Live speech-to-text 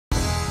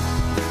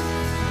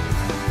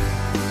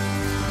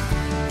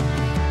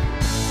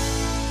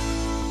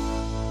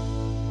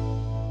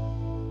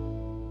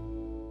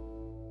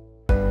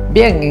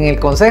Bien, en el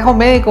Consejo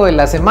Médico de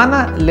la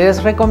semana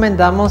les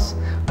recomendamos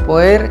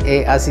poder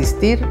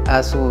asistir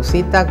a su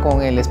cita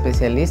con el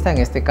especialista, en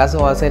este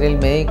caso va a ser el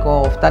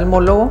médico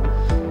oftalmólogo,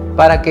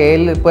 para que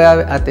él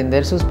pueda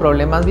atender sus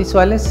problemas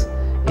visuales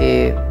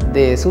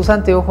de sus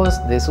anteojos,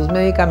 de sus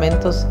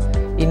medicamentos,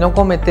 y no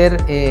cometer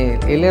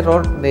el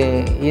error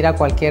de ir a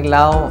cualquier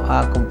lado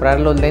a comprar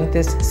los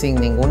lentes sin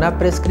ninguna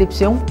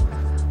prescripción,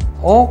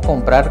 o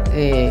comprar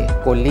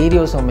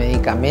colirios o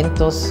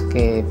medicamentos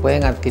que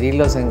pueden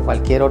adquirirlos en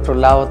cualquier otro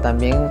lado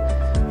también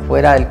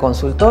fuera del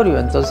consultorio.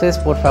 Entonces,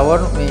 por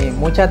favor,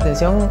 mucha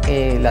atención.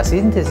 La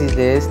síntesis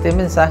de este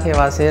mensaje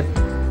va a ser: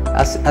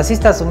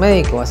 asista a su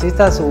médico,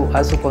 asista a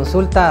su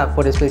consulta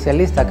por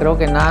especialista. Creo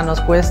que nada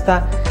nos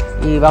cuesta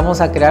y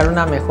vamos a crear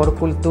una mejor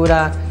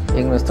cultura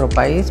en nuestro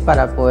país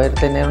para poder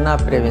tener una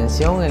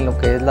prevención en lo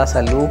que es la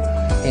salud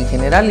en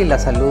general y la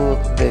salud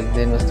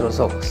de nuestros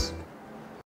ojos.